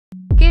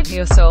give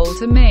your soul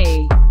to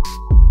me.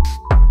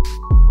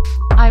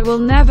 I will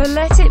never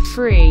let it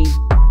free.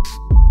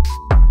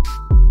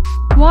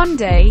 One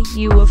day,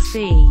 you will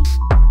see.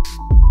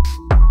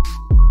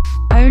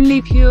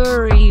 Only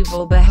pure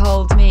evil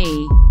beholds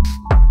me.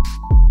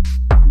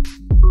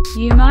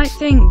 You might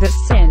think that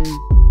sin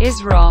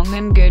is wrong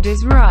and good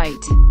is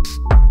right.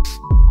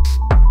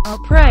 I'll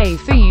pray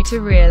for you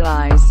to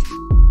realize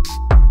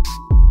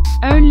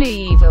only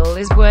evil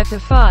is worth a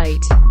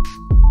fight.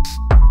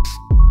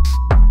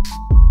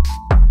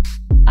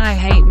 I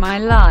hate my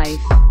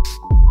life.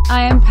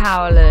 I am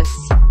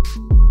powerless.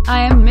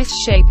 I am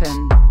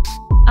misshapen.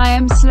 I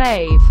am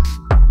slave.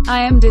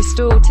 I am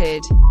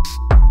distorted.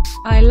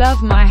 I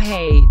love my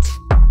hate.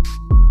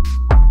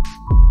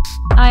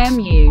 I am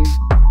you,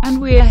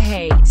 and we're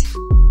hate.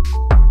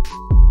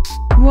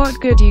 What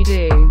good you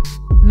do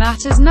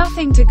matters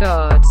nothing to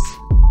gods.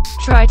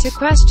 Try to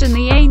question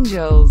the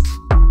angels,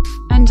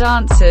 and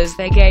answers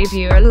they gave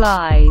you are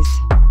lies.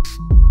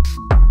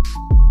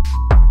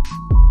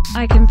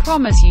 I can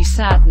promise you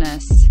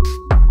sadness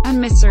and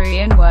misery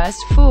in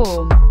worst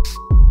form,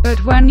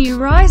 but when you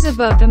rise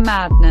above the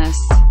madness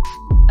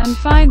and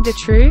find the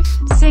truth,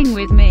 sing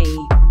with me.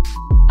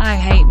 I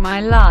hate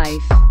my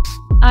life.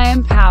 I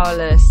am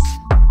powerless.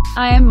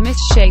 I am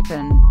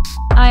misshapen.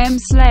 I am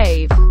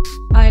slave.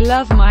 I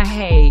love my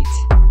hate.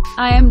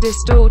 I am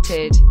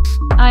distorted.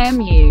 I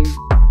am you,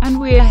 and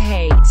we're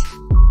hate.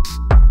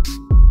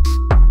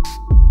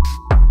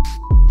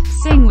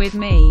 Sing with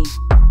me.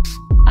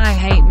 I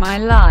hate my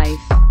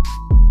life.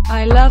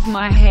 I love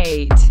my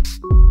hate.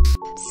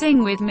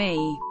 Sing with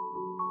me.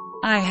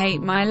 I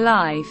hate my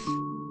life.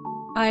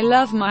 I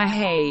love my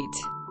hate.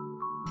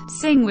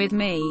 Sing with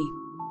me.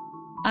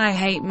 I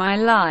hate my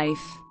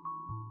life.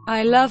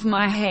 I love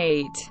my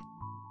hate.